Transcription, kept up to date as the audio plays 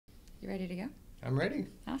ready to go? I'm ready.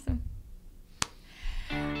 Awesome.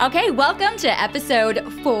 Okay, welcome to episode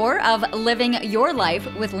 4 of Living Your Life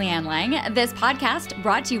with Leanne Lang. This podcast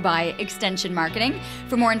brought to you by Extension Marketing.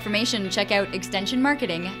 For more information, check out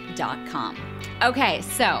extensionmarketing.com. Okay,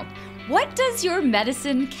 so what does your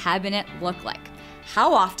medicine cabinet look like?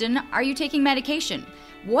 How often are you taking medication?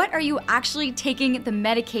 What are you actually taking the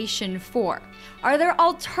medication for? Are there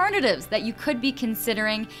alternatives that you could be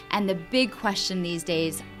considering? And the big question these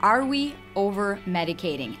days, are we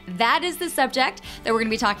over-medicating? That is the subject that we're going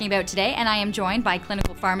to be talking about today, and I am joined by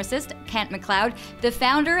clinical pharmacist Kent MacLeod, the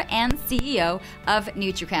founder and CEO of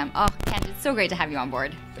NutriChem. Oh, Kent, it's so great to have you on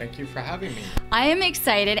board. Thank you for having me. I am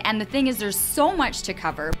excited, and the thing is there's so much to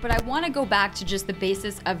cover, but I want to go back to just the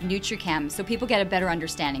basis of NutriChem so people get a better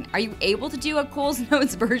understanding. Are you able to do a Coles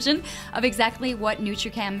Notes version of exactly what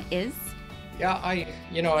NutriChem is? Yeah, I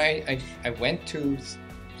went to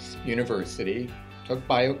university, took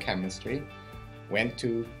biochemistry,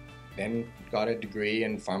 then got a degree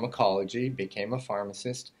in pharmacology, became a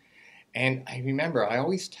pharmacist. And I remember I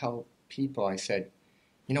always tell people, I said,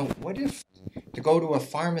 what if to go to a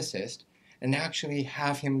pharmacist and actually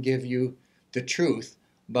have him give you the truth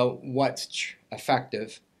about what's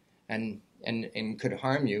effective and could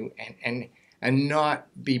harm you and not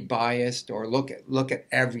be biased or look at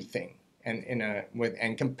everything.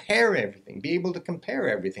 And compare everything, be able to compare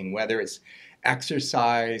everything, whether it's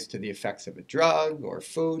exercise to the effects of a drug, or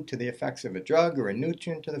food to the effects of a drug, or a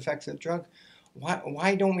nutrient to the effects of a drug.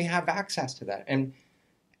 Why don't we have access to that? And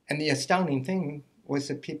the astounding thing was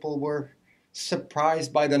that people were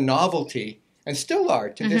surprised by the novelty, and still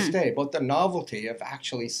are to this day, but the novelty of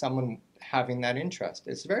actually someone having that interest.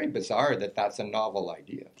 It's very bizarre that that's a novel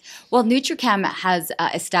idea. Well, NutriChem has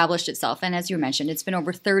established itself, and as you mentioned, it's been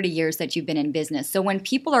over 30 years that you've been in business. So when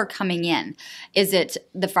people are coming in, is it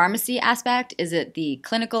the pharmacy aspect? Is it the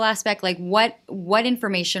clinical aspect? Like what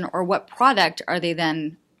information or what product are they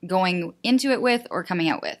then going into it with or coming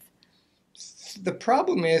out with? The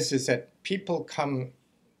problem is that people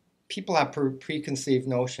have preconceived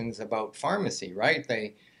notions about pharmacy, right?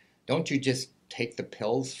 Don't you just take the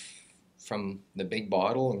pills from the big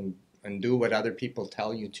bottle and do what other people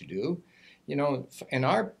tell you to do?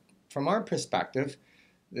 From our perspective,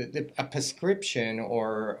 a prescription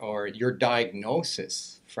or your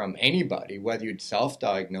diagnosis from anybody, whether you'd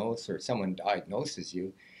self-diagnose or someone diagnoses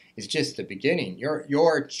you, is just the beginning.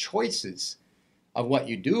 Your choices of what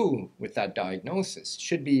you do with that diagnosis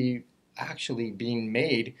should be actually being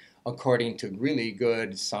made according to really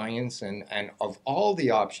good science and of all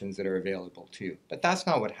the options that are available to you. But that's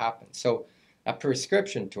not what happens. So a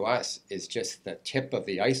prescription to us is just the tip of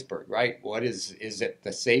the iceberg, right? Is it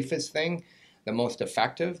the safest thing, the most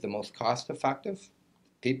effective, the most cost effective?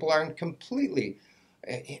 People are completely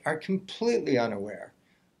unaware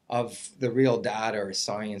of the real data or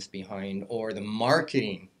science behind, or the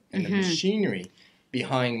marketing and the machinery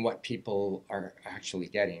behind what people are actually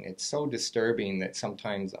getting. It's so disturbing that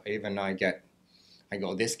sometimes I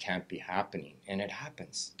go, this can't be happening, and it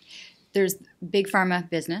happens. There's big pharma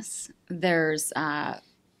business. There's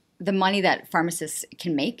the money that pharmacists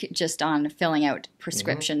can make just on filling out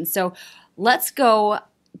prescriptions. So let's go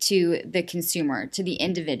to the consumer, to the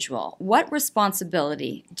individual. What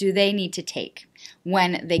responsibility do they need to take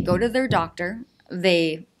when they go to their doctor,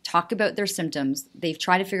 they talk about their symptoms, they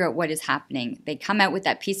try to figure out what is happening, they come out with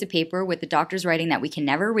that piece of paper with the doctor's writing that we can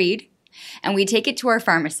never read, and we take it to our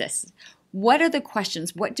pharmacists? What are the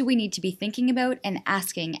questions? What do we need to be thinking about and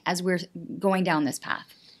asking as we're going down this path?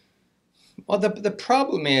 Well, the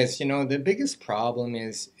problem is, the biggest problem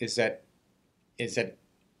is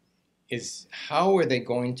how are they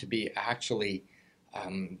going to be actually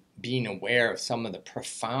being aware of some of the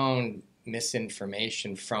profound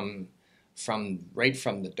misinformation from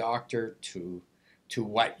the doctor to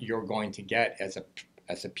what you're going to get as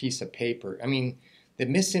a piece of paper. I mean, the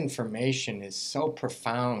misinformation is so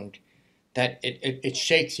profound that it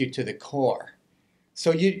shakes you to the core.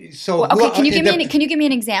 Can you give me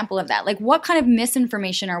an example of that? Like, what kind of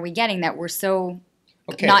misinformation are we getting that we're so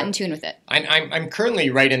not in tune with it? I'm currently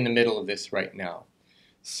right in the middle of this right now.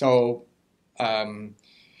 So I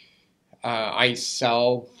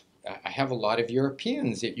have a lot of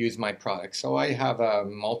Europeans that use my products. So I have a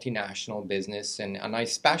multinational business, and I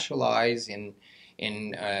specialize in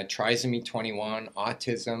trisomy 21,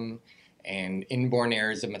 autism, and inborn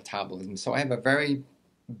errors of metabolism. So I have a very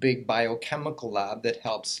big biochemical lab that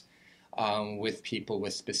helps with people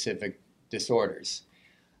with specific disorders.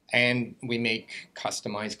 And we make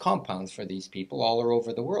customized compounds for these people all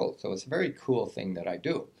over the world. So it's a very cool thing that I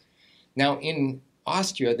do. Now, in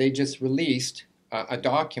Austria, they just released a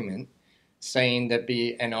document saying that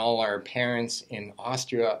and all our parents in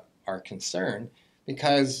Austria are concerned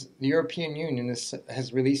because the European Union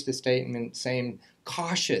has released a statement saying,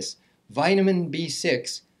 cautious, vitamin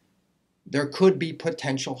B6, there could be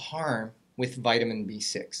potential harm with vitamin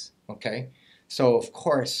B6, okay? So of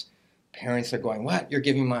course, parents are going, what?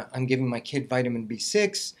 I'm giving my kid vitamin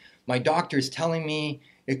B6. My doctor's telling me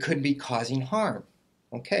it could be causing harm.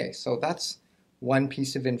 Okay, so that's one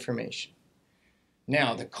piece of information.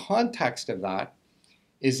 Now, the context of that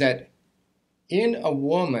is that in a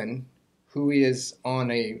woman who is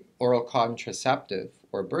on a oral contraceptive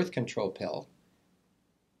or birth control pill,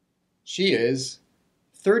 she is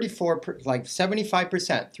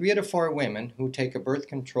 75%, 3 out of 4 women who take a birth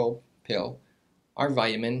control pill are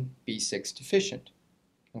vitamin B6 deficient.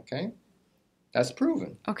 Okay? That's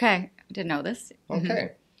proven. Okay. I didn't know this.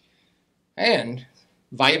 Okay. And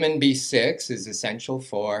vitamin B6 is essential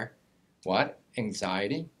for what?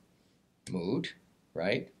 Anxiety, mood,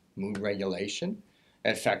 right? Mood regulation.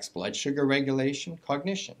 It affects blood sugar regulation,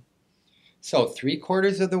 cognition. So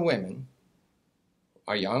 3/4 of the women,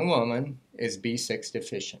 a young woman, is B6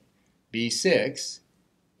 deficient. B6,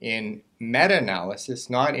 in meta-analysis,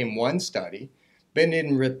 not in one study, but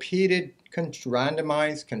in repeated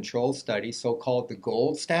randomized control studies, so-called the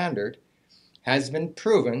gold standard, has been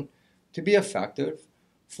proven to be effective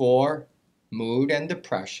for mood and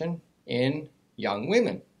depression in young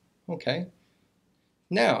women. Okay?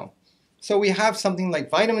 Now, so we have something like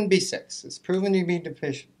vitamin B6. It's proven to be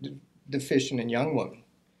deficient in young women.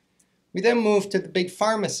 We then move to the big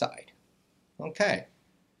pharma side. Okay.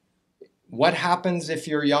 What happens if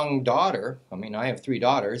your young daughter, I have 3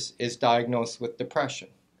 daughters, is diagnosed with depression,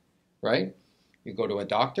 right? You go to a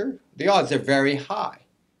doctor, the odds are very high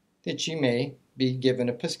that she may be given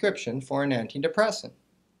a prescription for an antidepressant.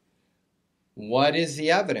 What is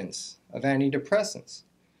the evidence of antidepressants?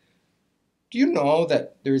 Do you know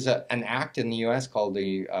that there's an act in the U.S. called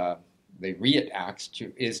the REAT Act,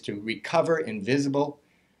 to Recover Invisible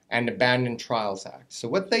and Abandoned Trials Act. So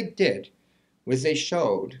what they did was they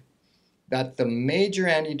showed that the major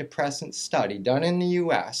antidepressant study done in the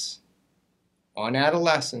U.S. on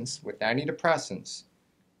adolescents with antidepressants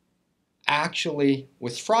actually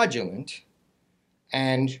was fraudulent,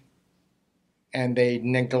 and they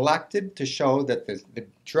neglected to show that the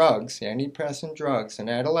drugs, the antidepressant drugs in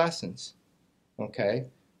adolescents, okay,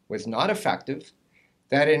 was not effective,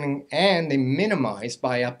 and they minimized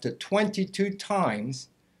by up to 22 times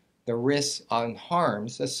the risks and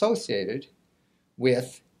harms associated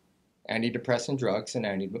with antidepressant drugs in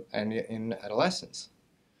adolescents.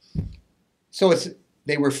 So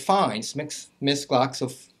they were fined. Ms.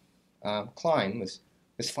 GlaxoSmithKline was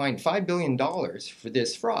fined $5 billion for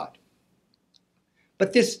this fraud.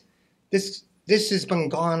 But this has been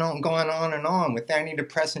going on and on with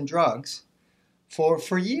antidepressant drugs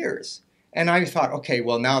for years. And I thought, okay,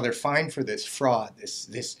 well now they're fined for this fraud,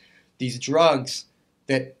 these drugs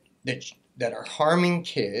that are harming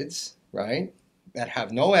kids, right? That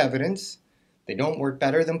have no evidence, they don't work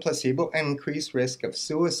better than placebo, and increase risk of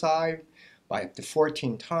suicide by up to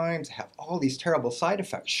 14 times, have all these terrible side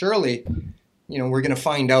effects. Surely, we're going to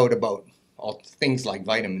find out about all things like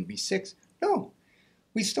vitamin B6. No,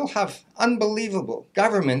 we still have unbelievable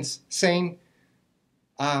governments saying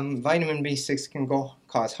vitamin B6 can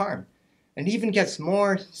cause harm. And it even gets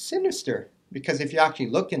more sinister, because if you actually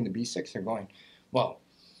look into B6, you're going, well,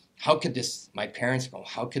 my parents go,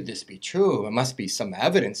 how could this be true? There must be some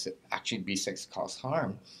evidence that actually B6 causes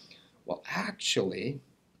harm. Well, actually,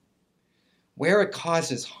 where it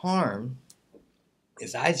causes harm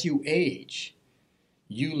is as you age,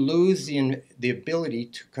 you lose the ability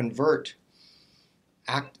to convert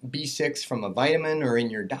B6 from a vitamin or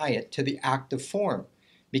in your diet to the active form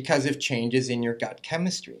because of changes in your gut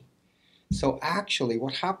chemistry. So actually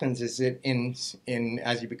what happens is that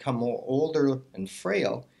as you become more older and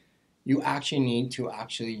frail, you actually need to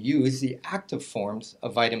use the active forms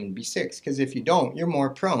of vitamin B6, because if you don't, you're more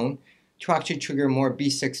prone to actually trigger more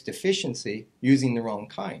B6 deficiency using the wrong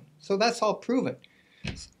kind. So that's all proven.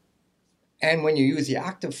 And when you use the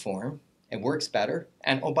active form, it works better.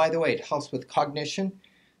 And oh, by the way, it helps with cognition,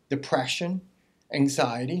 depression,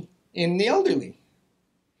 anxiety in the elderly.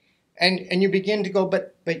 And you begin to go,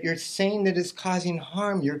 but you're saying that it's causing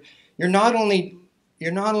harm. You're not only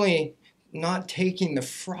not taking the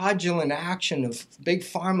fraudulent action of big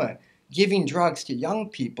pharma giving drugs to young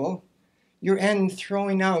people, you're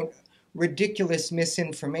throwing out ridiculous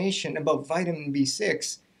misinformation about vitamin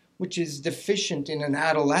B6, which is deficient in an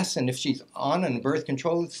adolescent if she's on birth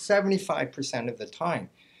control 75% of the time.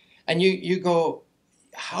 And you go,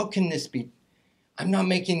 how can this be? I'm not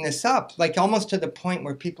making this up. Like almost to the point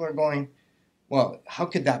where people are going, Well, how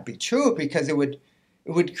could that be true? Because it would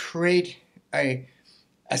create a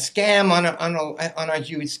scam on a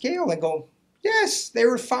huge scale, and go, yes, they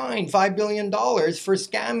were fined $5 billion for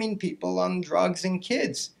scamming people on drugs and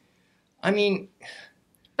kids. I mean,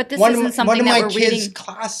 but this isn't something that we're reading about. One of my kids'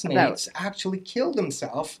 classmates actually killed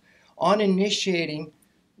himself on initiating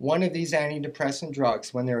one of these antidepressant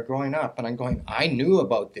drugs when they were growing up. And I'm going, I knew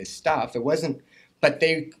about this stuff. It wasn't, but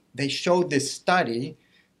they showed this study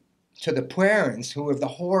to the parents who have the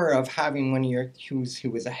horror of having one of who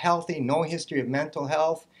was a healthy, no history of mental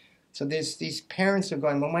health. So these parents are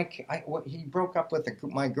going, well, he broke up with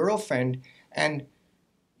my girlfriend, and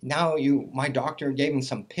now my doctor gave him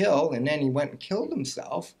some pill, and then he went and killed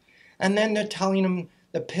himself. And then they're telling him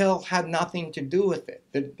the pill had nothing to do with it.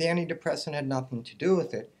 The antidepressant had nothing to do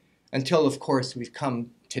with it. Until, of course, we've come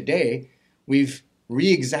today, we've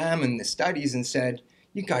re-examined the studies and said,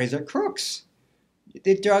 you guys are crooks.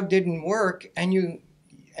 The drug didn't work,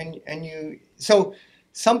 so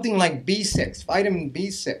something like B6, vitamin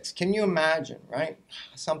B6, can you imagine, right?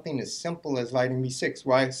 Something as simple as vitamin B6,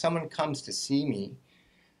 why someone comes to see me,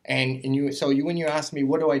 and when you ask me,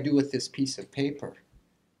 what do I do with this piece of paper?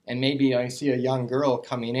 And maybe I see a young girl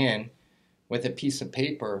coming in with a piece of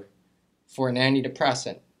paper for an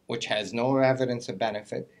antidepressant, which has no evidence of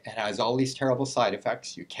benefit. It has all these terrible side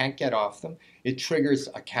effects. You can't get off them. It triggers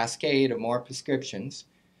a cascade of more prescriptions,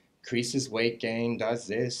 increases weight gain, does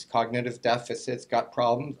this, cognitive deficits, gut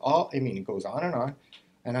problems. It goes on.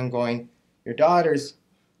 And I'm going, your daughter's,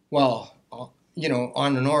 well,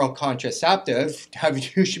 on an oral contraceptive,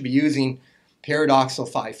 you should be using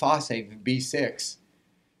pyridoxal 5-phosphate, B6.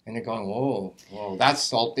 And they're going, whoa,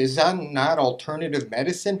 is that not alternative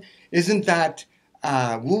medicine? Isn't that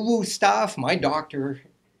woo-woo stuff? My doctor,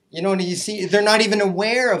 you see, they're not even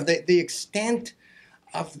aware of the extent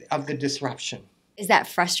of the disruption. Is that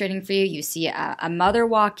frustrating for you? You see a mother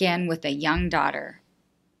walk in with a young daughter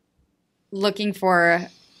looking for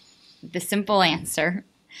the simple answer.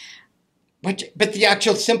 But the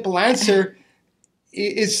actual simple answer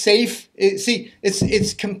is safe.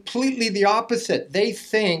 It's completely the opposite. They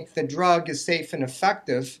think the drug is safe and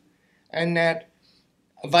effective, and that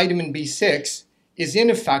vitamin B6 is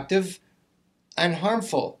ineffective and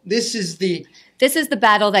harmful. This is the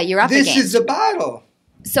battle that you're up against. This is the battle.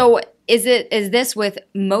 So is this with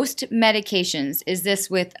most medications? Is this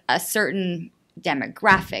with a certain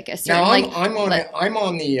demographic?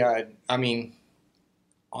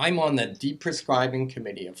 I'm on the deprescribing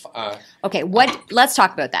committee of. Okay, let's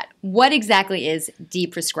talk about that. What exactly is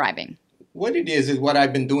deprescribing? What it is what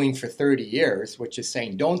I've been doing for 30 years, which is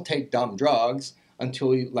saying don't take dumb drugs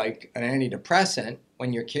until you like an antidepressant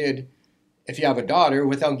when your kid, if you have a daughter,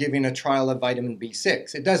 without giving a trial of vitamin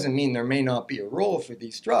B6. It doesn't mean there may not be a role for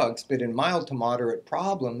these drugs, but in mild to moderate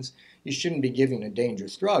problems, you shouldn't be giving a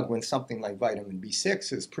dangerous drug when something like vitamin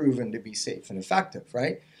B6 is proven to be safe and effective,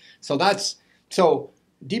 right? So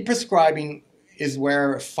deprescribing is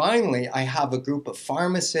where finally I have a group of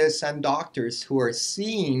pharmacists and doctors who are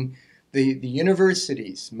seeing the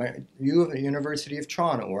universities, the University of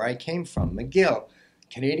Toronto, where I came from, McGill,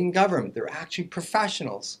 Canadian government. They're actually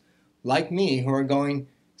professionals like me who are going,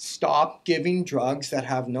 stop giving drugs that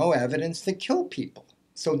have no evidence to kill people.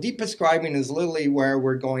 So deprescribing is literally where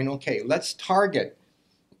we're going, okay, let's target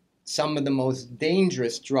some of the most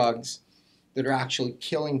dangerous drugs that are actually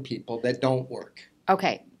killing people that don't work.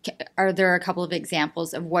 Okay. Are there a couple of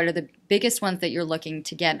examples of what are the biggest ones that you're looking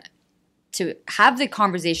to get to have the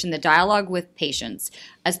conversation, the dialogue with patients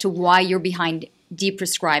as to why you're behind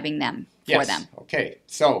deprescribing them for them? Okay.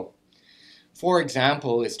 So, for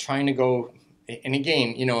example, is trying to go, and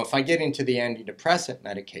again, if I get into the antidepressant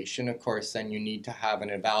medication, of course, then you need to have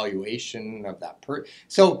an evaluation of that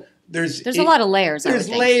So there's a lot of layers. There's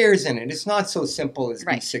layers in it. It's not so simple as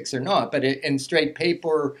B6 or not, but in straight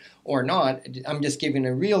paper or not, I'm just giving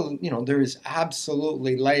a real, there's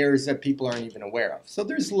absolutely layers that people aren't even aware of. So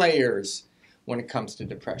there's layers when it comes to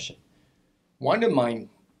depression. One of my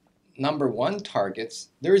number one targets,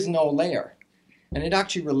 there is no layer. And it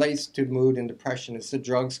actually relates to mood and depression. It's the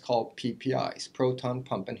drugs called PPIs, proton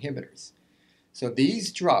pump inhibitors. So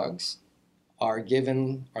these drugs are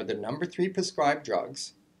the number 3 prescribed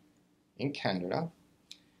drugs in Canada,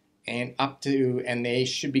 and they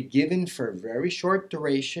should be given for a very short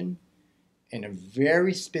duration and a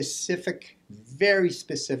very specific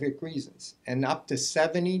reasons, and up to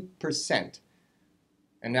 70%,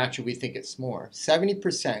 and actually we think it's more,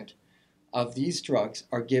 70% of these drugs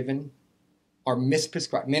are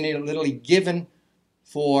misprescribed, meaning literally given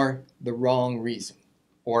for the wrong reason,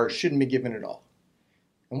 or shouldn't be given at all.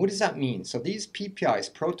 And what does that mean? So these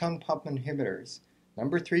PPIs, proton pump inhibitors,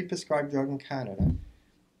 number 3 prescribed drug in Canada,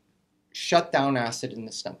 shut down acid in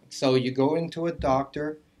the stomach. So you go into a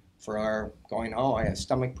doctor for oh, I have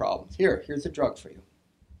stomach problems. Here's a drug for you.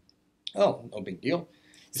 Oh, no big deal.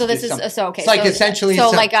 So this is, okay. It's like essentially.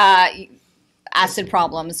 So like acid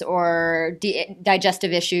problems or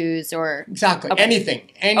digestive issues or. Exactly. Okay.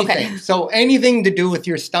 Anything. Okay. So anything to do with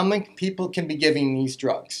your stomach, people can be giving these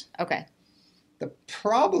drugs. Okay. The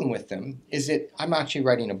problem with them is that I'm actually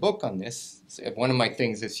writing a book on this. So one of my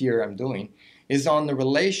things this year I'm doing is on the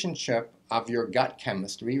relationship of your gut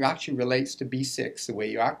chemistry. It actually relates to B6, the way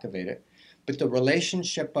you activate it, but the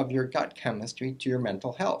relationship of your gut chemistry to your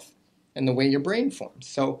mental health and the way your brain forms.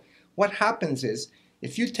 So what happens is,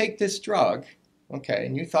 if you take this drug, okay,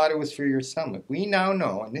 and you thought it was for your stomach, we now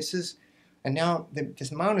know, this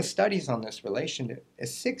amount of studies on this relation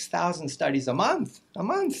is 6,000 studies a month.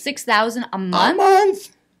 6,000 a month? A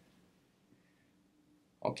month.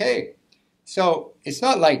 Okay, so it's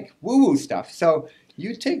not like woo-woo stuff. So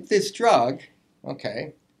you take this drug,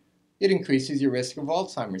 okay, it increases your risk of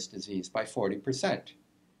Alzheimer's disease by 40%.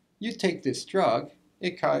 You take this drug,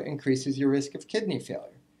 it increases your risk of kidney failure.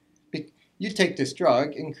 You take this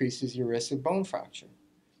drug, increases your risk of bone fracture.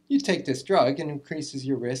 You take this drug, and increases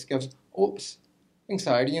your risk of,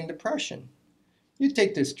 anxiety and depression. You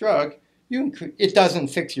take this drug, it doesn't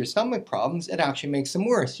fix your stomach problems, it actually makes them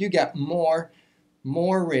worse. You get more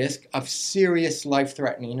risk of serious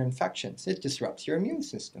life-threatening infections. It disrupts your immune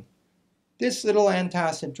system. This little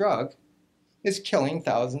antacid drug is killing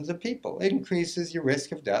thousands of people. It increases your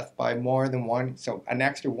risk of death by more than one, so an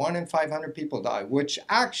extra 1 in 500 people die, which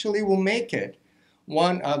actually will make it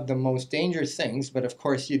one of the most dangerous things. But of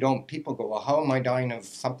course people go, well, how am I dying of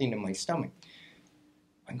something in my stomach?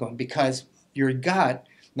 I'm going, because your gut,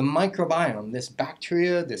 the microbiome, this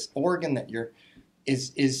bacteria, this organ that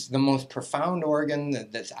is the most profound organ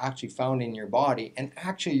that's actually found in your body, and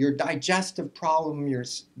actually your digestive problem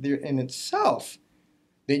in itself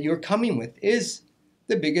that you're coming with is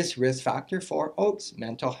the biggest risk factor for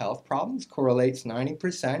mental health problems, correlates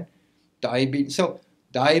 90%, diabetes,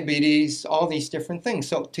 all these different things.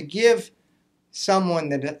 So to give someone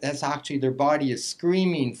that's actually their body is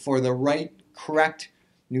screaming for the right, correct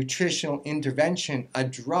nutritional intervention, a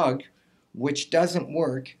drug which doesn't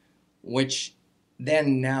work, which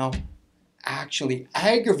then now actually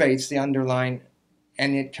aggravates the underlying,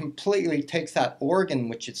 and it completely takes that organ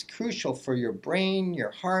which is crucial for your brain, your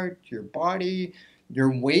heart, your body,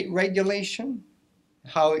 your weight regulation,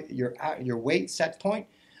 how your weight set point,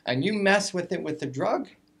 and you mess with it with the drug.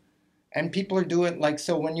 And people are doing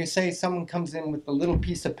so when you say someone comes in with a little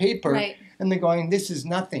piece of paper, right, and they're going, this is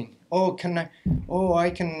nothing. How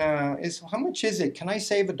much is it? Can I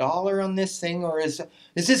save $1 on this thing? Or is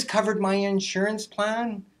this covered my insurance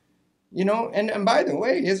plan? And by the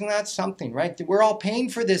way, isn't that something, right? We're all paying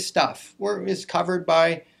for this stuff. It's covered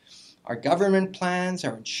by our government plans,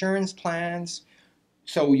 our insurance plans.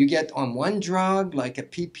 So you get on one drug, like a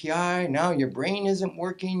PPI, now your brain isn't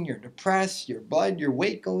working, you're depressed, your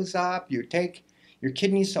weight goes up, you take your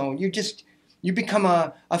kidneys, so you become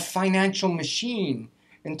a financial machine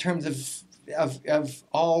in terms of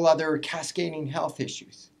all other cascading health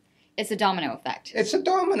issues. It's a domino effect. It's a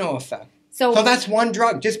domino effect. So that's one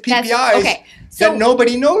drug, just PPIs, that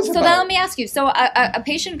nobody knows about. So then let me ask you, so a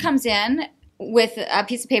patient comes in with a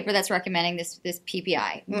piece of paper that's recommending this PPI.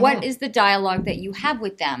 Mm-hmm. What is the dialogue that you have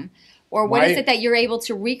with them? Or what is it that you're able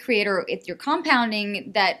to recreate, or if you're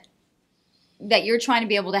compounding that you're trying to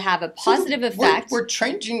be able to have a positive effect? We're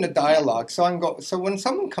changing the dialogue. So when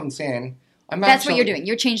someone comes in, that's what you're doing.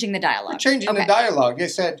 You're changing the dialogue. We're changing the dialogue. I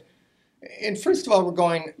said, and first of all, we're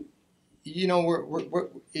going,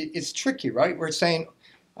 it's tricky, right? We're saying,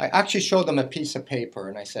 I actually showed them a piece of paper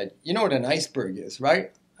and I said, you know what an iceberg is,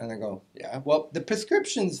 right? And they go, yeah. Well, the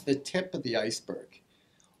prescription's the tip of the iceberg.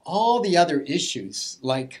 All the other issues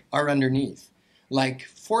are underneath.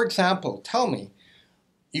 For example, tell me,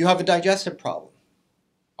 you have a digestive problem.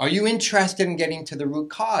 Are you interested in getting to the root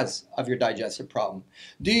cause of your digestive problem?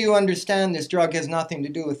 Do you understand this drug has nothing to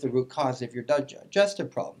do with the root cause of your digestive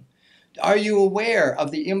problem? Are you aware of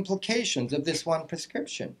the implications of this one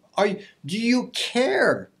prescription? Do you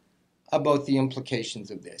care about the implications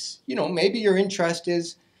of this? Maybe your interest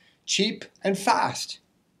is cheap and fast.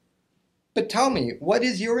 But tell me, what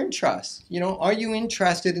is your interest? Are you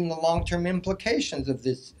interested in the long-term implications of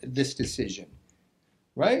this decision?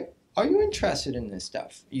 Right? Are you interested in this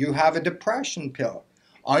stuff? You have a depression pill.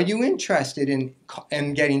 Are you interested in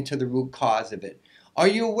getting to the root cause of it? Are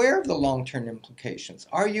you aware of the long-term implications?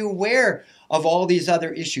 Are you aware of all these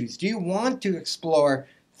other issues? Do you want to explore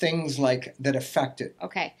things that affect it?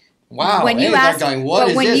 Okay. Wow. When you they're ask, going, what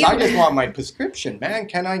is this? I just want my prescription, man.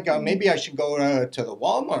 Can I go? Maybe I should go to the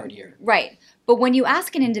Walmart here. Right. But when you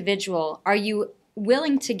ask an individual, are you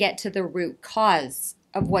willing to get to the root cause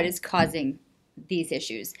of what is causing these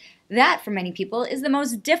issues? That, for many people, is the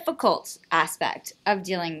most difficult aspect of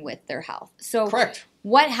dealing with their health. So, correct.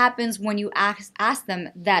 What happens when you ask them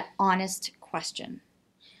that honest question?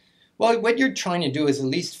 Well, what you're trying to do is at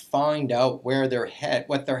least find out what their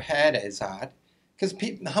head is at. Because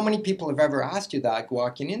how many people have ever asked you that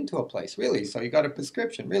walking into a place? Really? So you got a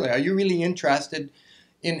prescription. Really? Are you really interested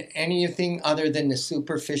in anything other than the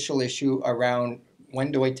superficial issue around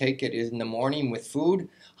when do I take it? Is in the morning with food?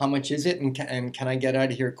 How much is it? And can I get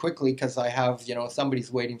out of here quickly because I have,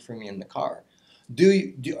 somebody's waiting for me in the car?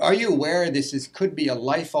 Are you aware this could be a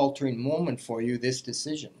life-altering moment for you, this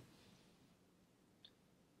decision?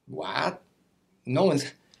 What?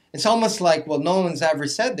 It's almost like, well, no one's ever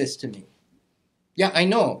said this to me. Yeah, I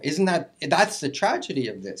know. That's the tragedy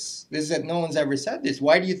of this, is that no one's ever said this.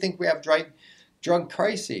 Why do you think we have drug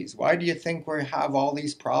crises? Why do you think we have all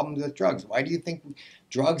these problems with drugs? Why do you think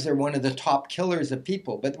drugs are one of the top killers of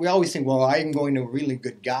people? But we always think, well, I'm going to a really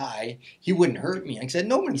good guy. He wouldn't hurt me. I said,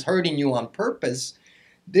 no one's hurting you on purpose.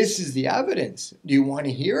 This is the evidence. Do you want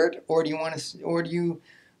to hear it, or you're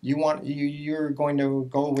going to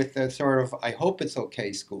go with the sort of I hope it's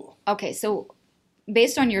okay school? Okay, so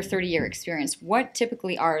based on your 30-year experience, what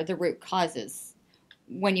typically are the root causes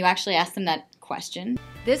when you actually ask them that question?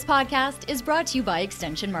 This podcast is brought to you by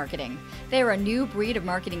Extension Marketing. They are a new breed of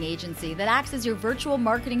marketing agency that acts as your virtual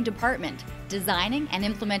marketing department, designing and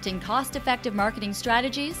implementing cost-effective marketing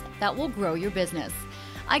strategies that will grow your business.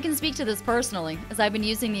 I can speak to this personally, as I've been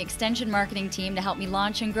using the Extension Marketing team to help me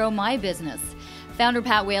launch and grow my business. Founder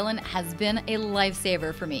Pat Whalen has been a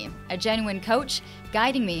lifesaver for me, a genuine coach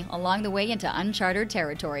guiding me along the way into uncharted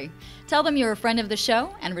territory. Tell them you're a friend of the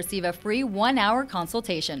show and receive a free 1-hour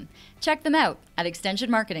consultation. Check them out at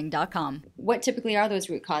extensionmarketing.com. What typically are those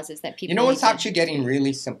root causes that people it's actually getting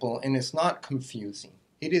really simple, and it's not confusing.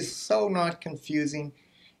 It is so not confusing.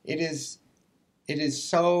 It's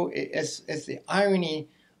the irony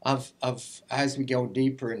of as we go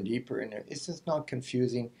deeper and deeper in it, it's just not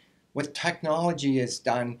confusing. What technology has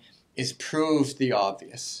done is proved the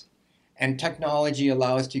obvious, and technology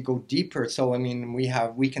allows us to go deeper. So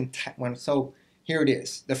so here it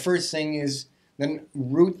is. The first thing is the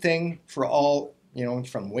root thing for all,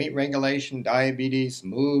 from weight regulation, diabetes,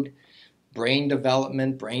 mood, brain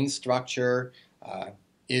development, brain structure,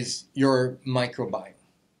 is your microbiome.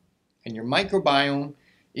 And your microbiome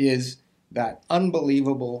is that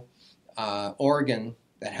unbelievable organ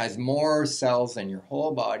that has more cells than your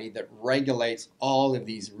whole body that regulates all of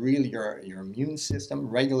these, really your immune system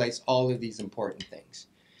regulates all of these important things.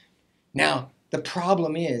 Now, the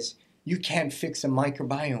problem is you can't fix a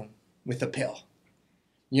microbiome with a pill.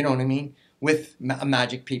 You know what I mean? With a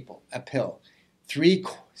magic a pill.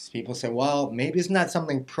 People say, well, maybe isn't that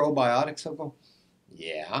something probiotics? I'll go,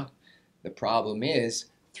 yeah. The problem is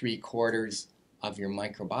 3/4 of your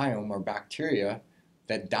microbiome are bacteria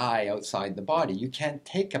that die outside the body. You can't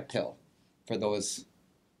take a pill for those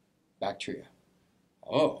bacteria.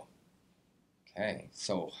 Oh, okay.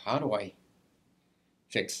 So how do I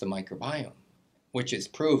fix the microbiome, which is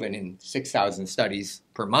proven in 6,000 studies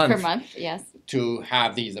per month? Per month, yes. To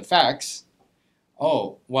have these effects.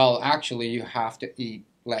 Oh, well, actually, you have to eat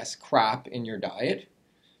less crap in your diet.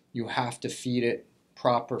 You have to feed it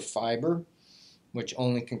proper fiber, which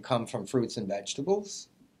only can come from fruits and vegetables.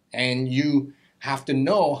 And you have to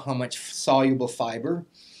know how much soluble fiber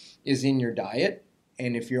is in your diet.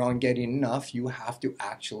 And if you're not getting enough, you have to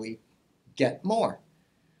actually get more.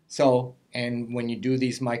 So, and when you do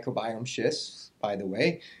these microbiome shifts, by the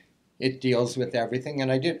way, it deals with everything.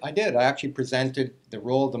 And I actually presented the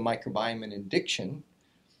role of the microbiome in addiction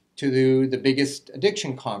to the biggest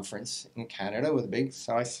addiction conference in Canada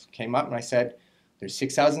so I came up and I said, there's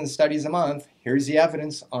 6,000 studies a month. Here's the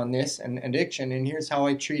evidence on this and addiction, and here's how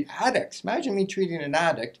I treat addicts. Imagine me treating an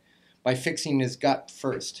addict by fixing his gut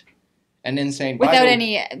first, and then saying with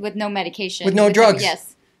no medication, with no drugs.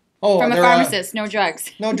 Yes. Oh, from a pharmacist, no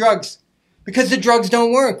drugs. No drugs, because the drugs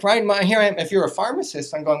don't work, right? If you're a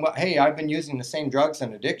pharmacist, I'm going, well, hey, I've been using the same drugs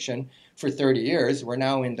and addiction for 30 years. We're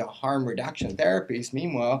now into harm reduction therapies.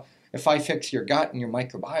 Meanwhile, if I fix your gut and your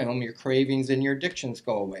microbiome, your cravings and your addictions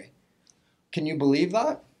go away. Can you believe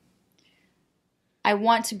that? I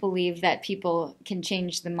want to believe that people can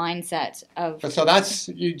change the mindset of... So that's,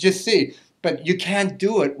 you just see, but you can't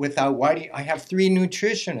do it without, I have 3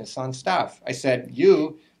 nutritionists on staff. I said,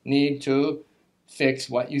 you need to fix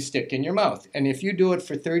what you stick in your mouth. And if you do it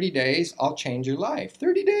for 30 days, I'll change your life.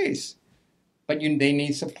 30 days. but they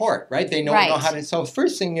need support, right? They don't know how to. So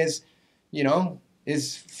first thing is,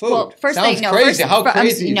 is food. Well, first Sounds thing, no, crazy. first, How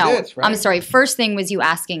crazy is this, right? I'm sorry. First thing was you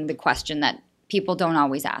asking the question that people don't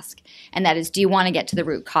always ask, and that is, do you want to get to the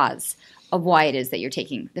root cause of why it is that you're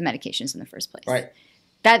taking the medications in the first place? Right.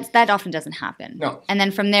 That often doesn't happen. No. And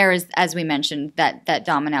then from there is, as we mentioned, that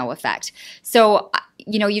domino effect. So,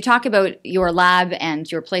 you talk about your lab and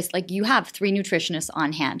your place, like you have 3 nutritionists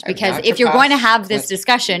on hand, because if you're going to have this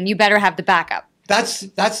discussion, you better have the backup.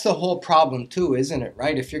 That's the whole problem too, isn't it?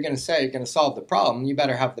 Right? If you're going to say you're going to solve the problem, you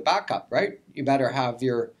better have the backup, right? You better have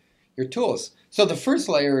your tools. So the first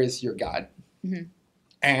layer is your gut,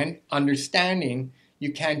 and understanding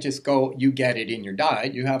you can't just go, you get it in your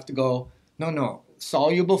diet. You have to go, no,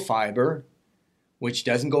 soluble fiber, which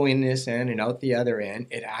doesn't go in this end and out the other end.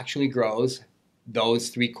 It actually grows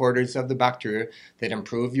those 3/4 of the bacteria that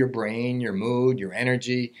improve your brain, your mood, your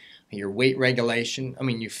energy, your weight regulation. I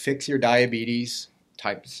mean, you fix your diabetes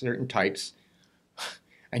certain types,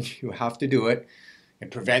 and you have to do it.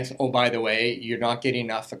 It prevents, oh, by the way, you're not getting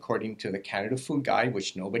enough according to the Canada Food Guide,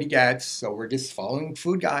 which nobody gets, so we're just following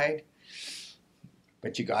food guide.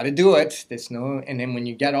 But you got to do it. And then when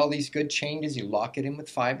you get all these good changes, you lock it in with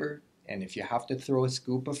fiber. And if you have to throw a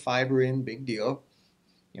scoop of fiber in, big deal.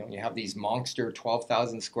 You have these monster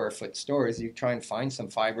 12,000 square foot stores. You try and find some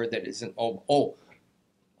fiber that isn't,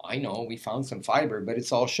 I know, we found some fiber, but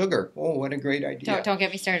it's all sugar. Oh, what a great idea. Don't get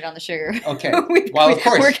me started on the sugar. Okay. Well, of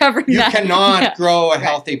course, we're covering you that. cannot grow a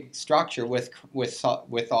healthy structure with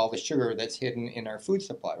all the sugar that's hidden in our food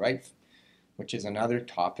supply, right? Which is another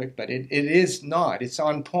topic, but it is not. It's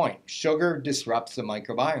on point. Sugar disrupts the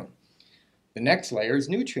microbiome. The next layer is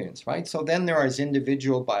nutrients, right? So then there are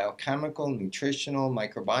individual biochemical, nutritional,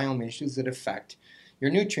 microbiome issues that affect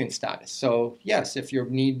your nutrient status. So yes, if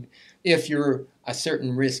you're a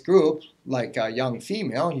certain risk group, like a young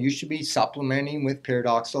female, you should be supplementing with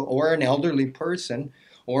pyridoxal, or an elderly person,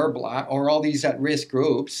 or all these at-risk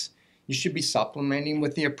groups. You should be supplementing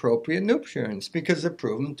with the appropriate nutrients because they're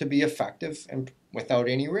proven to be effective and without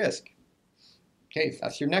any risk. Okay,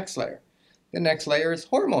 that's your next layer. The next layer is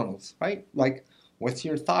hormonals, right? Like, what's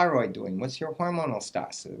your thyroid doing? What's your hormonal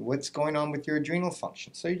status? What's going on with your adrenal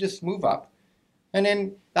function? So you just move up. And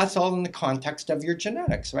then that's all in the context of your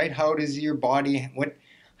genetics, right? How does your body,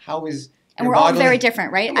 how is and we're all very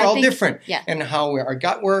different, right? We're all different. Yeah. And how our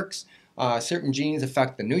gut works. Certain genes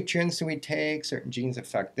affect the nutrients that we take. Certain genes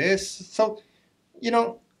affect this. So,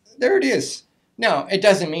 there it is. Now, it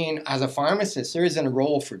doesn't mean as a pharmacist there isn't a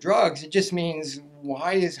role for drugs. It just means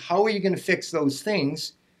how are you going to fix those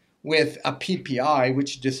things with a PPI,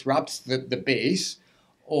 which disrupts the base,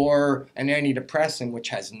 or an antidepressant, which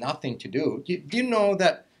has nothing to do. Do you know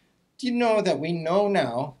that we know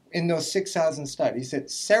now in those 6,000 studies that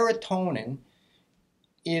serotonin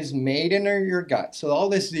is made in your gut. So all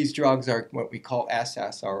these drugs are what we call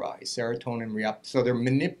SSRIs, serotonin reuptake. So they're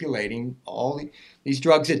manipulating all these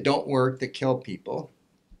drugs that don't work, that kill people.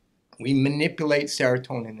 We manipulate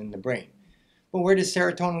serotonin in the brain. But where does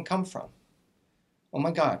serotonin come from? Oh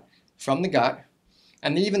my God, from the gut.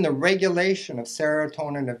 And even the regulation of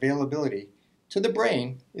serotonin availability to the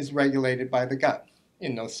brain is regulated by the gut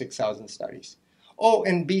in those 6,000 studies. Oh,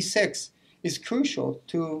 and B6 is crucial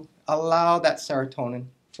to allow that serotonin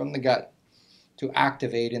from the gut to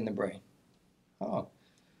activate in the brain. Oh,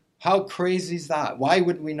 how crazy is that? Why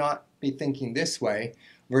would we not be thinking this way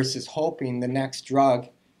versus hoping the next drug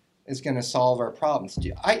is going to solve our problems?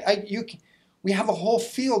 We have a whole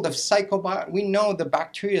field of psychobiology. We know the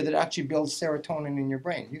bacteria that actually builds serotonin in your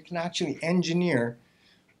brain. You can actually engineer,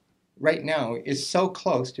 right now, is so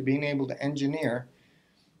close to being able to engineer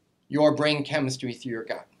your brain chemistry through your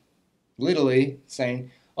gut. Literally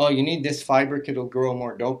saying, oh, you need this fiber, it'll grow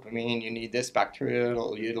more dopamine. You need this bacteria,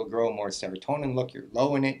 it'll grow more serotonin. Look, you're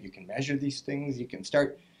low in it. You can measure these things. You can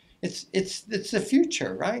start. It's the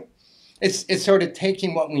future, right? It's sort of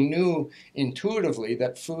taking what we knew intuitively,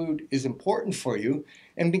 that food is important for you,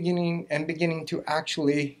 and beginning to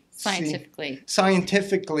actually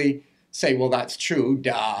scientifically say, well, that's true,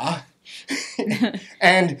 duh.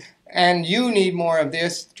 and you need more of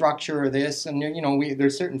this structure or this, and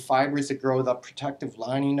there's certain fibers that grow the protective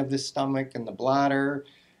lining of the stomach and the bladder,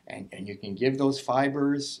 and you can give those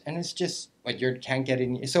fibers, and it's just like you can't get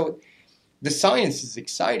in. So the science is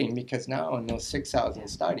exciting because now in those 6,000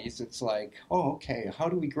 studies, it's like, oh, okay, how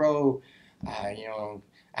do we grow,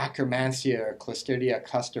 Akkermansia or Clostridia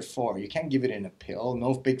cluster 4? You can't give it in a pill.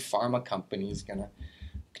 No big pharma company is going to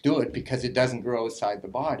do it because it doesn't grow inside the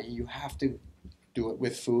body. You have to do it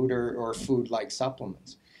with food or food-like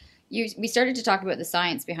supplements. we started to talk about the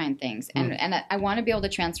science behind things, and I want to be able to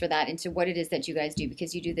transfer that into what it is that you guys do,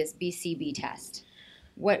 because you do this BCB test.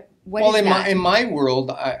 What well, is that? in my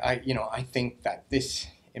world, I think that this,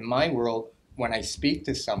 in my world, when I speak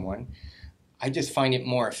to someone, I just find it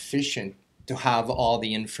more efficient to have all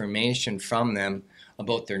the information from them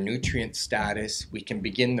about their nutrient status. We can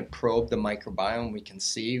begin to probe the microbiome. We can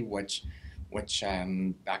see which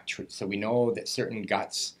bacteria. So we know that certain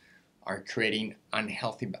guts are creating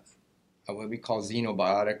unhealthy, what we call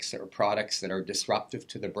xenobiotics, or products that are disruptive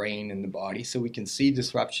to the brain and the body. So we can see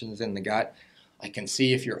disruptions in the gut. I can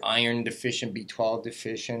see if you're iron deficient, B12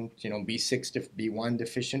 deficient, B6, B1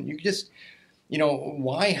 deficient. You just,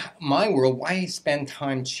 why spend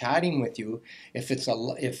time chatting with you if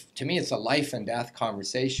to me it's a life and death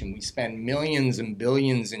conversation. We spend millions and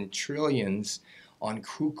billions and trillions on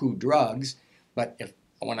cuckoo drugs, but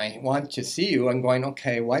when I want to see you, I'm going,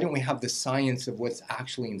 okay, why don't we have the science of what's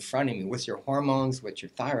actually in front of me? What's your hormones? What's your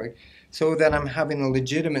thyroid? So that I'm having a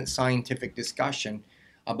legitimate scientific discussion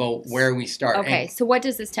about where we start. Okay, so what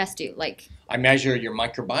does this test do? I measure your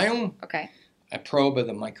microbiome. Okay. I probe of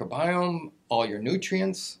the microbiome, all your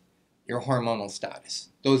nutrients, your hormonal status.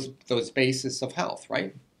 Those bases of health,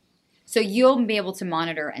 right? So you'll be able to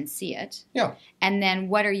monitor and see it. Yeah. And then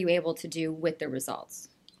what are you able to do with the results?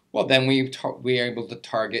 Well, then we are able to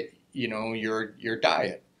target, your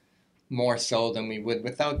diet more so than we would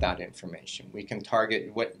without that information. We can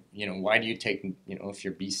target why do you take, if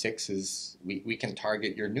your B6 is, we can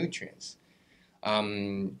target your nutrients.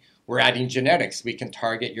 We're adding genetics. We can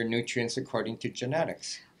target your nutrients according to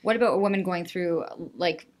genetics. What about a woman going through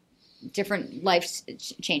different life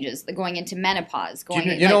changes, going into menopause?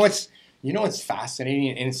 It's fascinating,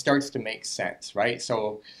 and it starts to make sense, right?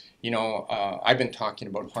 So, I've been talking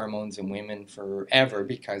about hormones in women forever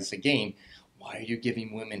because, again, why are you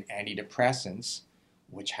giving women antidepressants,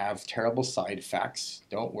 which have terrible side effects,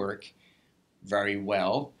 don't work very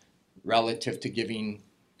well, relative to giving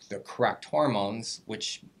the correct hormones,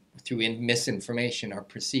 which through misinformation are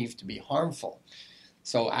perceived to be harmful?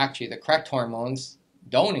 So actually the correct hormones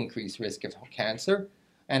don't increase risk of cancer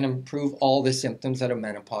and improve all the symptoms that a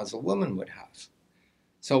menopausal woman would have.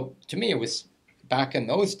 So to me, it was back in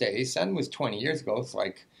those days, and it was 20 years ago, it's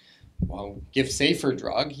like, well, give safer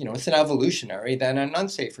drug, it's an evolutionary than an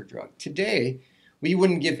unsafer drug. Today, we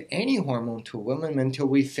wouldn't give any hormone to a woman until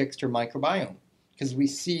we fixed her microbiome, because we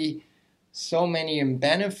see so many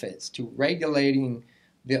benefits to regulating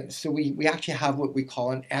so we actually have what we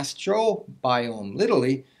call an estrobiome.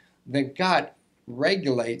 Literally, the gut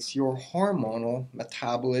regulates your hormonal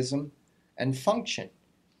metabolism and function.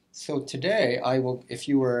 So today, if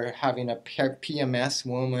you were having a PMS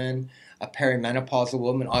woman, a perimenopausal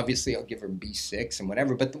woman, obviously I'll give her B6 and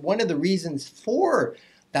whatever. But one of the reasons for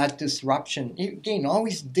that disruption, again,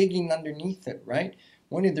 always digging underneath it, right?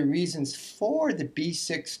 One of the reasons for the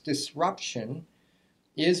B6 disruption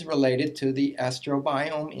is related to the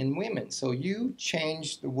estrobiome in women. So you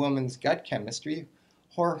change the woman's gut chemistry,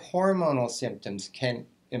 her hormonal symptoms can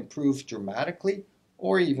improve dramatically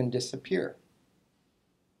or even disappear.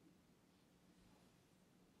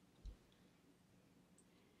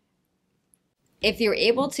 If you're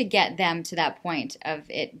able to get them to that point of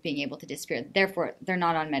it being able to disappear, therefore they're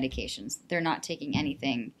not on medications, they're not taking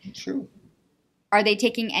anything. True. Are they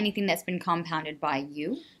taking anything that's been compounded by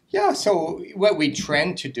you? Yeah, so what we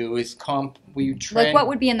trend to do is like what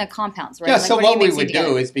would be in the compounds, right? Yeah, like so what we would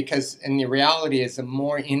do is, because, and the reality is the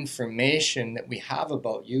more information that we have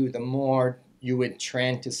about you, the more you would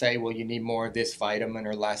trend to say, well, you need more of this vitamin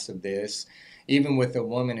or less of this. Even with a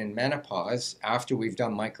woman in menopause, after we've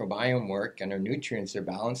done microbiome work and her nutrients are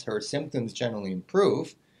balanced, her symptoms generally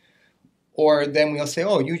improve. Or then we'll say,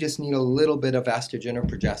 oh, you just need a little bit of estrogen or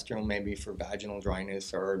progesterone maybe for vaginal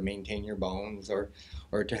dryness or maintain your bones or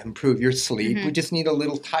to improve your sleep. Mm-hmm. We just need a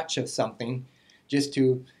little touch of something just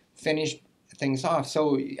to finish things off.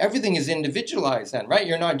 So everything is individualized then, right?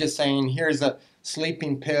 You're not just saying, here's a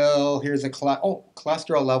sleeping pill, here's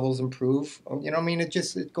cholesterol levels improve.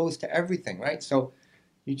 It goes to everything, right? So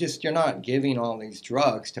you're not giving all these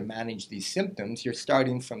drugs to manage these symptoms. You're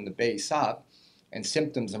starting from the base up, and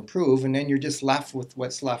symptoms improve, and then you're just left with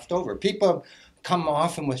what's left over. People come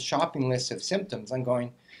often with shopping lists of symptoms. I'm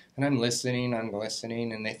listening,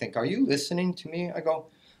 and they think, are you listening to me? I go,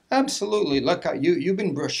 absolutely. Look, you've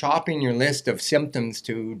been shopping your list of symptoms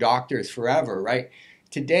to doctors forever, right?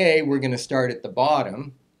 Today, we're going to start at the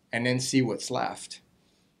bottom and then see what's left.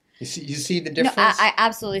 You see the difference? No, I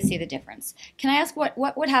absolutely see the difference. Can I ask what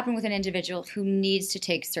would happen with an individual who needs to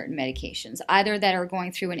take certain medications, either that are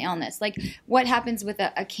going through an illness? Like what happens with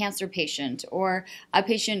a cancer patient or a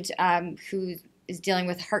patient who is dealing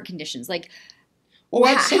with heart conditions. Like, well,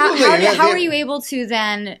 absolutely. how are you able to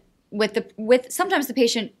then, with sometimes the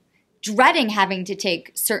patient dreading having to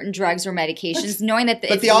take certain drugs or medications, knowing that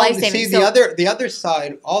it's life-saving? See, the other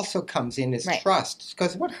side also comes in is trust.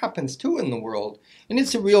 Because what happens too in the world, and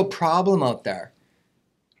it's a real problem out there,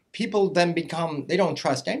 people then they don't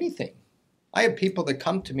trust anything. I have people that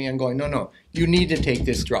come to me and going, no, you need to take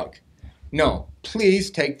this drug. No, please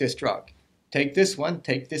take this drug. Take this one,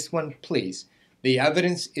 please. The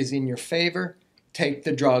evidence is in your favor. Take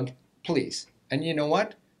the drug, please. And you know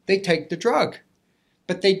what? They take the drug.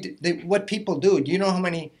 But what people do you know how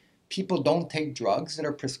many people don't take drugs that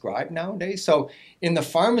are prescribed nowadays? So in the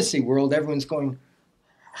pharmacy world, everyone's going,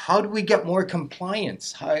 how do we get more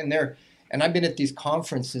compliance? And I've been at these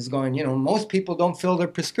conferences going, most people don't fill their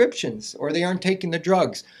prescriptions or they aren't taking the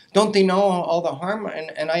drugs. Don't they know all the harm?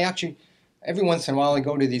 And I actually, every once in a while, I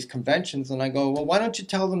go to these conventions and I go, well, why don't you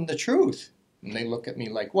tell them the truth? And they look at me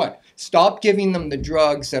like, what? Stop giving them the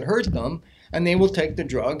drugs that hurt them and they will take the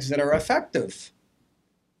drugs that are effective.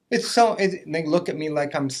 They look at me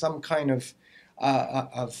like I'm some kind of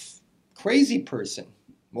crazy person.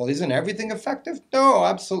 Well, isn't everything effective? No,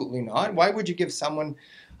 absolutely not. Why would you give someone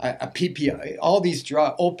a PPI, all these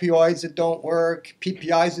opioids that don't work,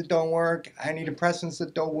 PPIs that don't work, antidepressants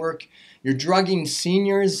that don't work? You're drugging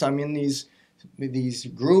seniors. I'm in these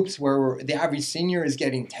groups where the average senior is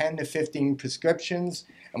getting 10 to 15 prescriptions,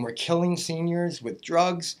 and we're killing seniors with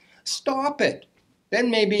drugs. Stop it. Then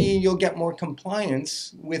maybe you'll get more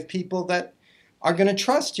compliance with people that are going to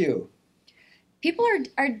trust you. People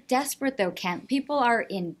are desperate, though, Kent. People are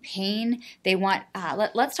in pain. They want.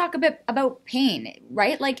 Let's talk a bit about pain,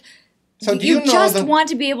 right? Like, so you just want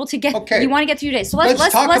to be able to get. Okay. You want to get through your day. So let's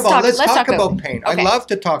talk about pain. Okay. I love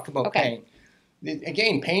to talk about pain.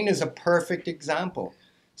 Again, pain is a perfect example.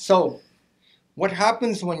 So, what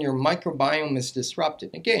happens when your microbiome is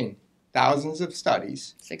disrupted? Again, thousands of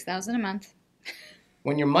studies. 6,000 a month.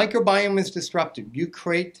 When your microbiome is disrupted, you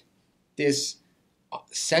create this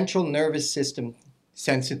central nervous system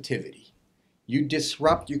sensitivity. You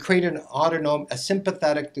create a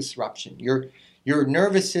sympathetic disruption. Your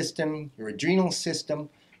nervous system, your adrenal system,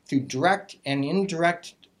 through direct and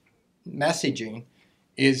indirect messaging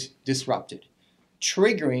is disrupted,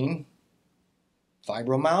 triggering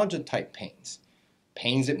fibromyalgia type pains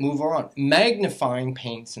that move around, magnifying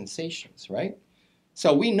pain sensations, right?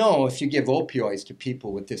 So we know if you give opioids to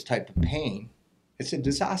people with this type of pain, it's a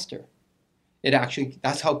disaster.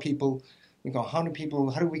 That's how people, we go, how do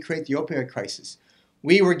we create the opioid crisis?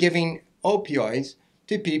 We were giving opioids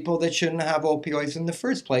to people that shouldn't have opioids in the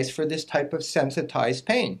first place for this type of sensitized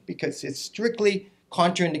pain because it's strictly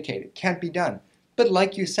contraindicated, can't be done. But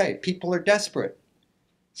like you say, people are desperate.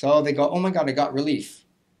 So they go, oh my God, I got relief.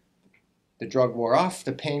 The drug wore off,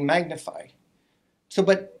 the pain magnified. So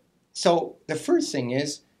the first thing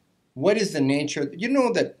is, what is the nature? You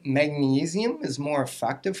know that magnesium is more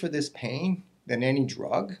effective for this pain than any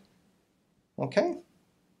drug, okay?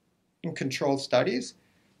 In controlled studies,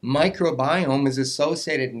 microbiome is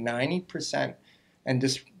associated 90%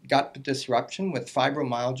 and gut disruption with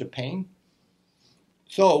fibromyalgia pain.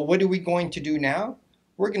 So what are we going to do now?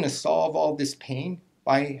 We're going to solve all this pain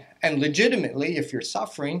and legitimately, if you're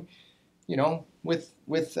suffering, with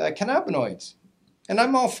cannabinoids. And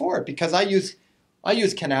I'm all for it because I use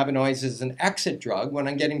cannabinoids as an exit drug when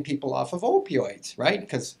I'm getting people off of opioids, right?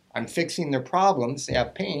 Because I'm fixing their problems, they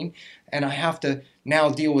have pain, and I have to now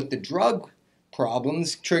deal with the drug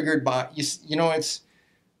problems triggered by, it's,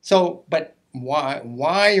 so, but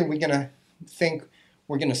why are we going to think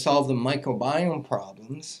we're going to solve the microbiome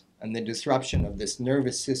problems and the disruption of this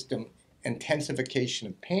nervous system intensification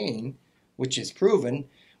of pain, which is proven,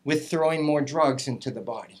 with throwing more drugs into the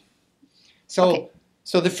body? So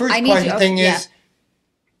the first thing is,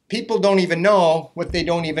 people don't even know what they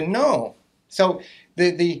don't even know. So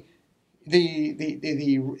the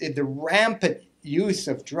rampant use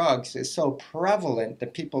of drugs is so prevalent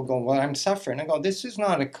that people go, well, I'm suffering. I go, this is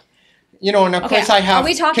not and of course I have,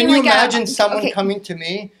 can you imagine someone coming to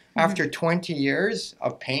me after 20 years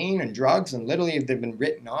of pain and drugs and literally they've been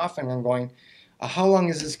written off and I'm going, how long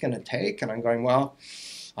is this going to take? And I'm going, well,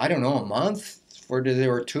 I don't know, a month or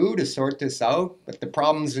two to sort this out, but the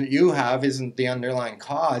problems that you have isn't the underlying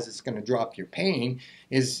cause. It's going to drop your pain,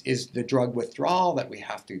 is the drug withdrawal that we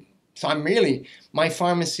have to. So my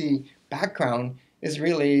pharmacy background is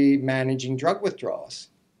really managing drug withdrawals.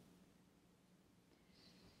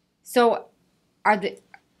 So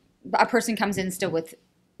a person comes in still with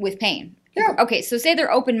pain? Yeah. Okay, so say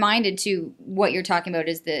they're open-minded to what you're talking about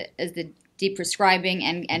as the de-prescribing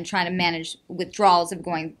and trying to manage withdrawals of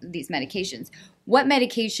going these medications. What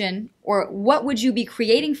medication or what would you be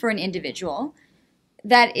creating for an individual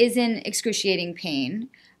that is in excruciating pain?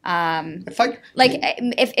 If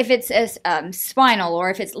it's a spinal, or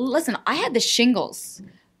if it's, listen, I had the shingles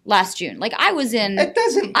last June. Like I was in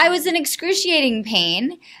excruciating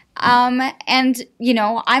pain. And you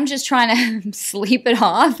know, I'm just trying to sleep it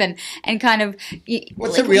off and kind of.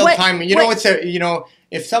 What's a real time?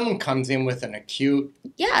 If someone comes in with an acute,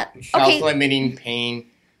 self-limiting pain,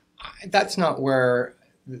 that's not where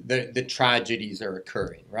the tragedies are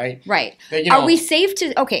occurring, right? Right. Are we safe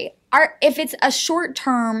to? Okay. If it's a short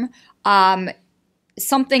term,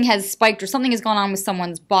 something has spiked or something has gone on with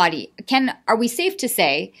someone's body. Are we safe to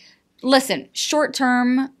say, listen, short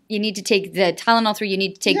term, you need to take the Tylenol 3, you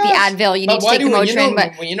need to take the Advil, you need to take the Motrin.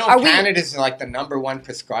 Canada's like the number one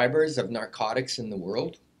prescribers of narcotics in the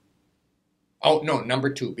world. Oh no, number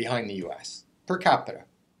 2 behind the U.S. per capita.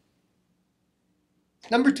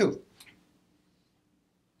 Number 2.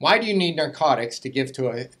 Why do you need narcotics to give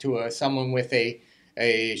to someone with a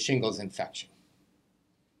shingles infection?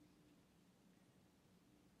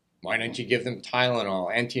 Why don't you give them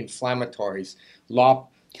Tylenol, anti-inflammatories,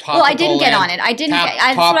 topical, I didn't get on it.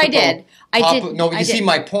 That's what I did. No, you see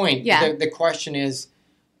my point. Yeah. The question is,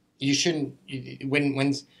 you shouldn't.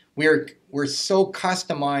 When we're so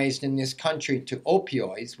customized in this country to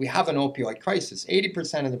opioids, we have an opioid crisis.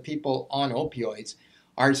 80% of the people on opioids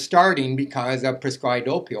are starting because of prescribed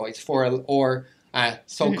opioids or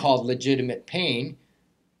so-called legitimate pain.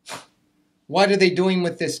 What are they doing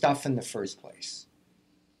with this stuff in the first place?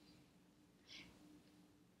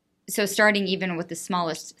 So starting even with the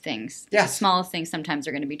smallest things. Yes. The smallest things sometimes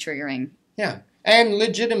are going to be triggering. Yeah. And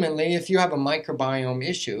legitimately, if you have a microbiome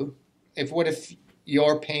issue, what if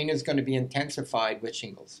your pain is going to be intensified with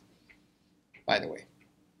shingles, by the way?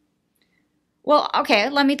 Well, okay,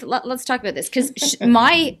 let's talk about this, because and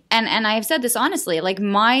I've said this honestly, like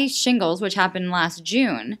my shingles, which happened last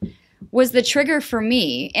June, was the trigger for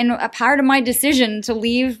me and a part of my decision to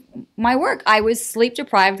leave my work. I was sleep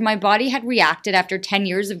deprived. My body had reacted after 10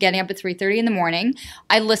 years of getting up at 3:30 in the morning.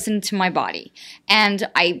 I listened to my body, and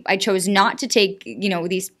I chose not to take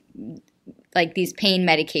these pain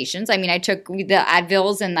medications. I mean, I took the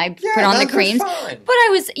Advils and I put on the creams, but I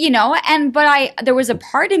was, there was a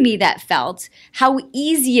part of me that felt how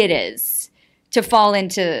easy it is to fall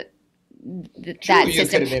into that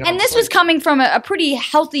system. And this was coming from a pretty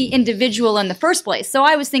healthy individual in the first place. So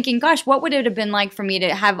I was thinking, gosh, what would it have been like for me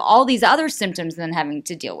to have all these other symptoms than having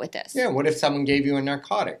to deal with this? Yeah. What if someone gave you a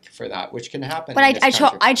narcotic for that, which can happen? But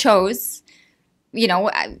I chose,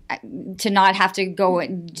 to not have to go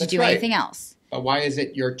and do anything else. But why is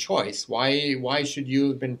it your choice? Why should you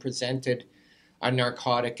have been presented a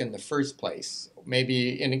narcotic in the first place?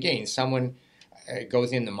 Maybe, and again, someone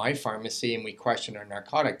goes into my pharmacy and we question a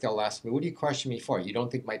narcotic. They'll ask me, what do you question me for? You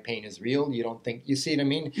don't think my pain is real? You don't think, you see what I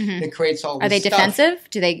mean? Mm-hmm. It creates all this stuff. Are they defensive?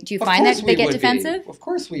 Do you find that they get defensive? Of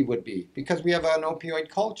course we would be, because we have an opioid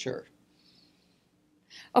culture.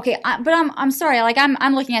 Okay, but I'm sorry. Like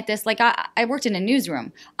I'm looking at this. Like I worked in a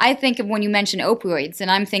newsroom. I think of when you mention opioids,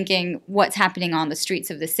 and I'm thinking what's happening on the streets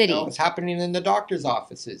of the city. No, it's happening in the doctor's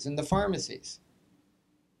offices, in the pharmacies.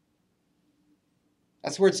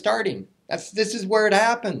 That's where it's starting. This is where it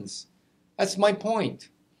happens. That's my point.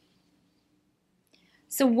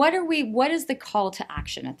 So what is the call to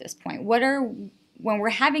action at this point? When we're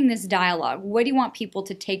having this dialogue, what do you want people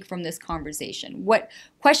to take from this conversation? What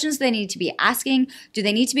questions do they need to be asking? Do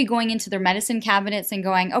they need to be going into their medicine cabinets and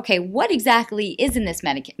going, okay, what exactly is in this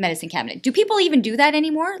medicine cabinet? Do people even do that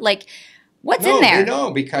anymore? Like, what's in there?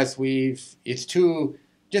 No, because it's too,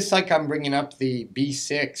 just like I'm bringing up the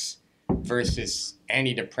B6 versus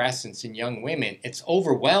antidepressants in young women, it's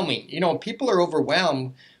overwhelming. People are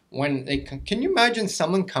overwhelmed when can you imagine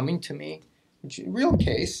someone coming to me, real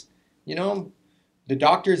case, the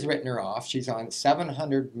doctor's written her off. She's on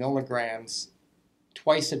 700 milligrams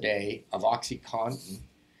twice a day of OxyContin.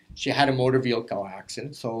 She had a motor vehicle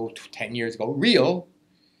accident, so 10 years ago. Real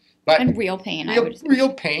pain. Real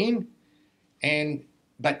pain.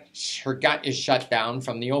 But her gut is shut down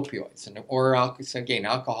from the opioids.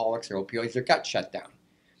 Alcoholics or opioids, their gut shut down.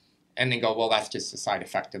 And they go, well, that's just a side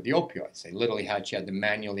effect of the opioids. She had to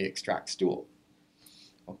manually extract stool.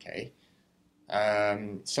 Okay.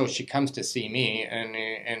 So she comes to see me, and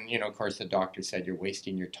of course the doctor said, you're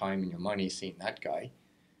wasting your time and your money seeing that guy.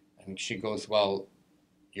 And she goes, well,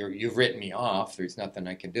 you've written me off. There's nothing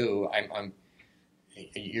I can do.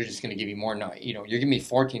 You're just going to give me more. You're giving me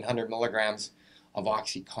 1,400 milligrams of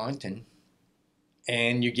OxyContin,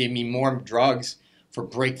 and you gave me more drugs for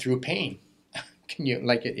breakthrough pain. can you,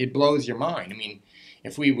 like, it blows your mind. I mean,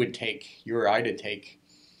 if we would take, you or I to take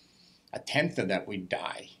a tenth of that, we'd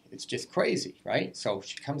die. It's just crazy, right? So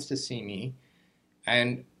she comes to see me,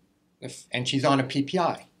 and she's on a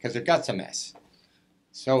PPI because her gut's a mess.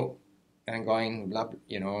 So, and I'm going, blah,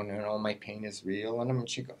 you know, and all my pain is real.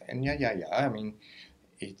 And yeah. I mean,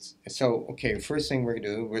 it's so, okay, first thing we're going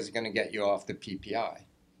to do was going to get you off the PPI.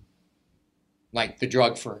 Like the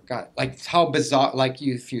drug for her gut. Like how bizarre, like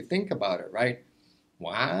if you think about it, right?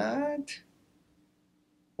 What?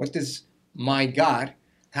 What does my gut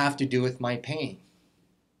have to do with my pain?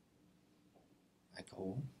 I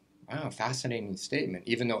go, wow, fascinating statement,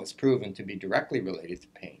 even though it's proven to be directly related to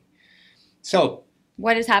pain. So,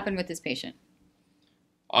 what has happened with this patient?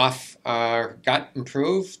 Gut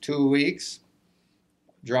improved 2 weeks,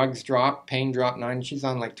 drugs dropped, pain dropped 9. She's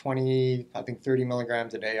on like 20, I think 30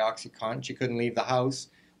 milligrams a day, Oxycontin. She couldn't leave the house,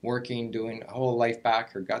 working, doing a whole life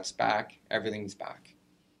back, her gut's back, everything's back.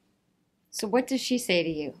 So what does she say to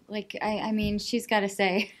you? Like, I mean, she's got to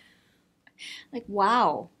say, like,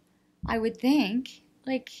 wow, I would think,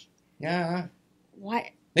 like, yeah. What?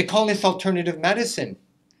 They call this alternative medicine.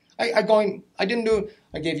 I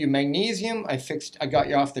gave you magnesium, I got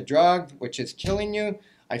you off the drug, which is killing you.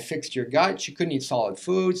 I fixed your gut. She couldn't eat solid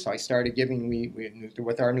food, so I started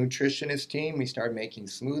with our nutritionist team, we started making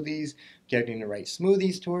smoothies, getting the right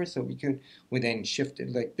smoothies to her, so we then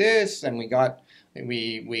shifted like this, and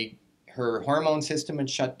her hormone system had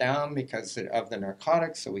shut down because of the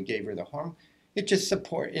narcotics, so we gave her the hormone. It just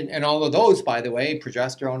supported, and all of those, by the way,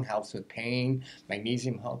 progesterone helps with pain,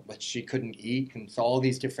 magnesium helps, but she couldn't eat, and so all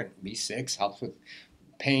these different, B6 helps with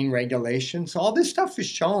pain regulation. So all this stuff is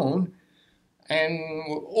shown,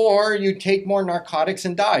 or you take more narcotics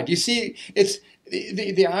and die. Do you see? It's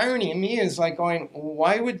the irony in me is like going,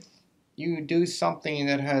 why would you do something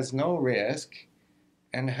that has no risk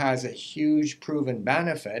and has a huge proven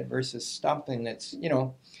benefit versus something that's, you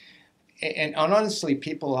know. And honestly,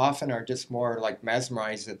 people often are just more like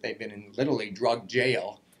mesmerized that they've been in literally drug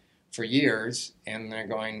jail for years, and they're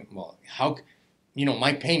going, well, how, you know,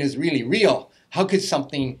 my pain is really real. How could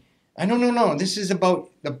something, no, this is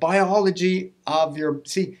about the biology of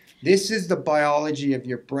this is the biology of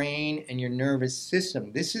your brain and your nervous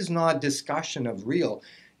system. This is not a discussion of real.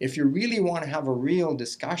 If you really want to have a real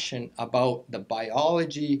discussion about the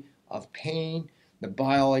biology of pain, the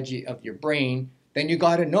biology of your brain, then you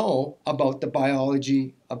got to know about the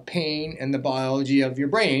biology of pain and the biology of your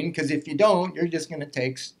brain, because if you don't, you're just going to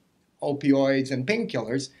take opioids and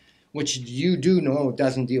painkillers, which you do know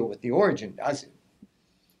doesn't deal with the origin, does it?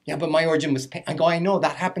 Yeah, but my origin was pain. I go, I know,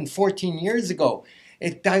 that happened 14 years ago.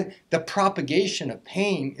 The propagation of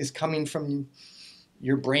pain is coming from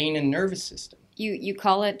your brain and nervous system. You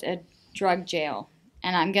call it a drug jail.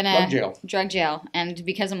 And I'm going to... Drug jail. And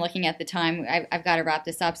because I'm looking at the time, I've got to wrap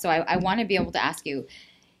this up. So I want to be able to ask you,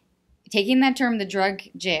 taking that term, the drug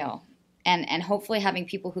jail, and hopefully having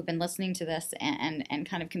people who've been listening to this and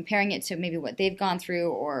kind of comparing it to maybe what they've gone through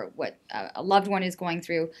or what a loved one is going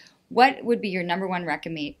through, what would be your number one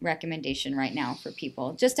recommendation right now for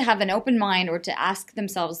people? Just to have an open mind or to ask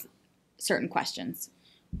themselves certain questions.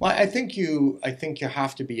 Well, I think you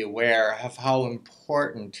have to be aware of how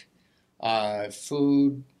important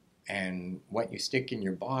food and what you stick in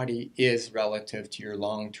your body is relative to your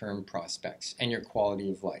long-term prospects and your quality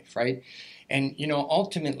of life, right? And, you know,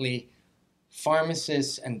 ultimately,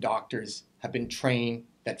 pharmacists and doctors have been trained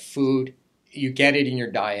that food, you get it in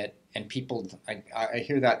your diet, and people, I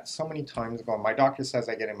hear that so many times ago, my doctor says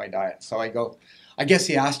I get it in my diet. So I go, I guess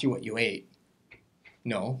he asked you what you ate.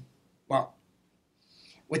 No. Well,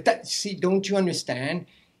 with that, see, don't you understand?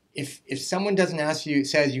 If someone doesn't ask you,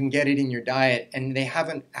 says you can get it in your diet, and they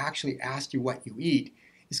haven't actually asked you what you eat,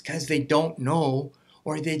 it's because they don't know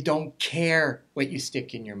or they don't care what you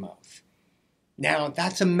stick in your mouth. Now,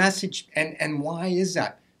 that's a message, and why is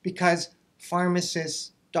that? Because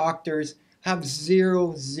pharmacists, doctors have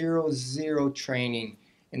zero training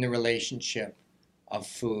in the relationship of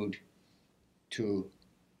food to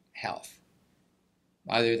health,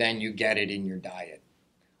 other than you get it in your diet.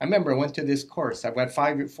 I remember I went to this course. I've got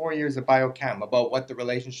 4 years of biochem about what the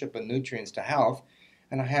relationship of nutrients to health.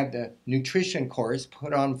 And I had the nutrition course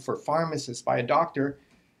put on for pharmacists by a doctor.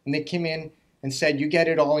 And they came in and said, you get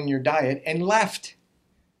it all in your diet, and left.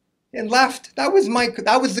 And left. That was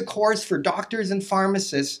the course for doctors and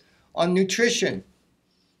pharmacists on nutrition.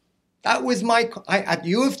 That was at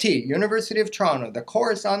U of T, University of Toronto, the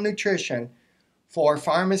course on nutrition for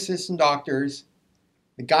pharmacists and doctors.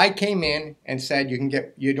 The guy came in and said,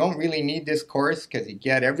 you don't really need this course because you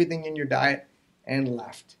get everything in your diet, and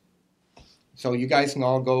left. So you guys can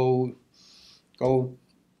all go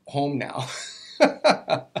home now.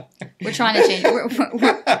 We're trying to change.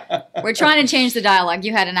 We're trying to change the dialogue.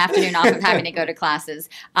 You had an afternoon off of having to go to classes.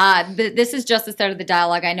 This is just the start of the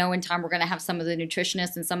dialogue. I know in time we're going to have some of the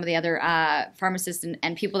nutritionists and some of the other pharmacists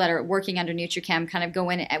and people that are working under NutriChem kind of go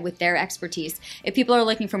in with their expertise. If people are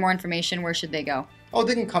looking for more information, where should they go? Oh,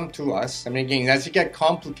 they can come to us. I mean, again, as it get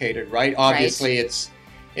complicated, right? Obviously, it's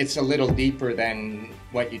a little deeper than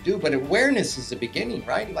what you do, but awareness is the beginning,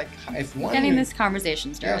 right? Like if one getting this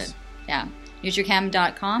conversation started. Yes. Yeah.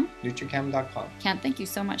 NutriChem.com. NutriChem.com. Kent, thank you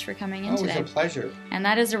so much for coming in today. It was a pleasure. And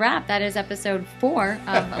that is a wrap. That is episode 4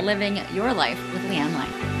 of Living Your Life with Leanne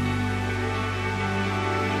Lang.